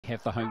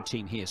have the home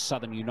team here.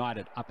 Southern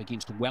United up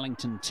against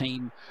Wellington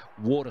team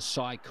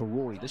Waterside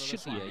Karori. This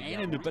should be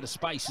and in a bit of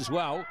space as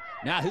well.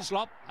 Now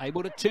Hislop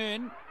able to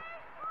turn.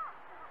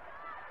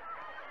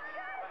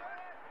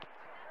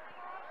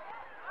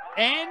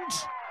 And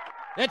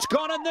it's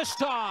gone in this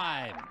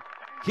time.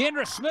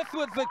 Kendra Smith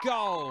with the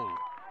goal.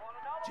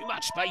 Too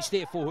much space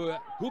there for her.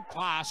 Good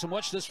pass, and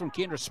watch this from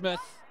Kendra Smith.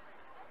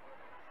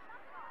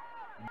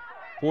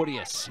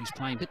 Porteous, who's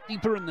playing a bit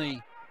deeper in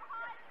the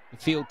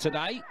field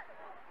today.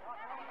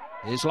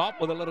 Hislop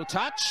with a little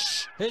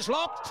touch.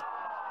 Hislop,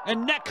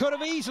 and that could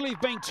have easily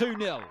been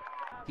 2-0.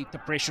 Keep the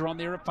pressure on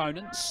their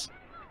opponents.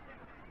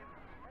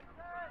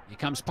 Here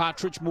comes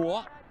Partridge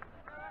Moore.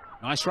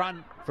 Nice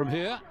run from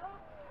her.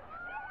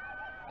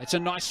 It's a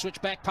nice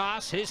switchback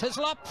pass. Here's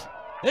Hislop.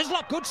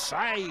 Hislop, good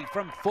save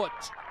from foot.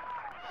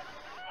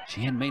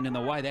 She hadn't been in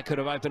the way. That could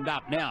have opened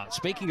up. Now,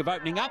 speaking of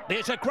opening up,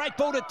 there's a great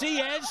ball to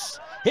Diaz.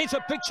 Here's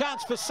a big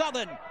chance for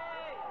Southern.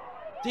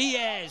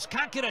 Diaz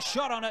can't get a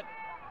shot on it.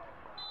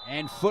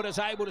 And Foot is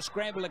able to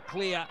scramble it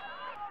clear.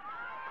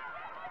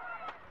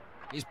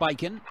 Here's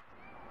Bacon.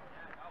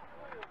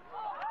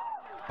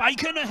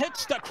 Bacon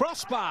hits the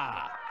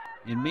crossbar.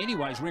 In many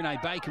ways, Renee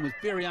Bacon was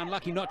very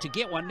unlucky not to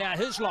get one. Now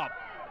Hislop.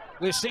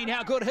 We've seen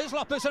how good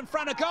Hislop is in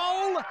front of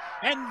goal.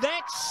 And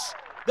that's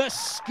the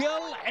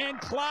skill and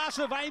class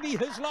of Amy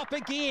Hislop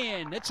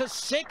again. It's a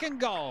second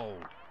goal.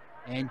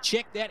 And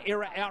check that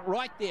error out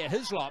right there.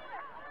 Hislop,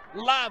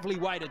 lovely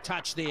way to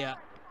touch there.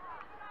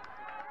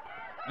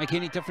 Make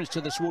any difference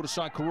to this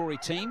Waterside Karori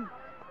team.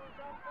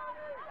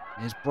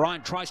 As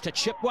Bryant tries to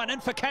chip one in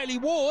for Kaylee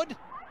Ward.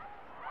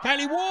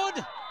 Kaylee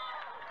Ward,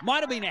 might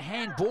have been a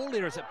handball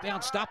there as it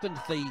bounced up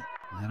into the...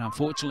 And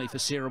unfortunately for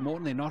Sarah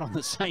Morton, they're not on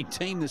the same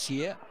team this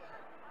year.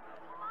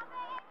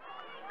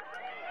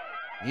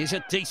 Here's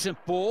a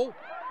decent ball.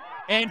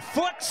 And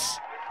Foots.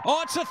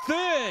 Oh, it's a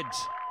third.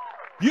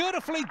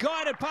 Beautifully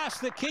guided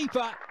past the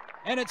keeper.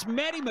 And it's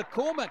Maddie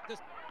McCormick.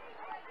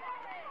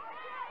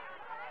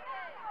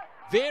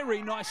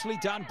 Very nicely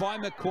done by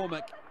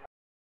McCormick.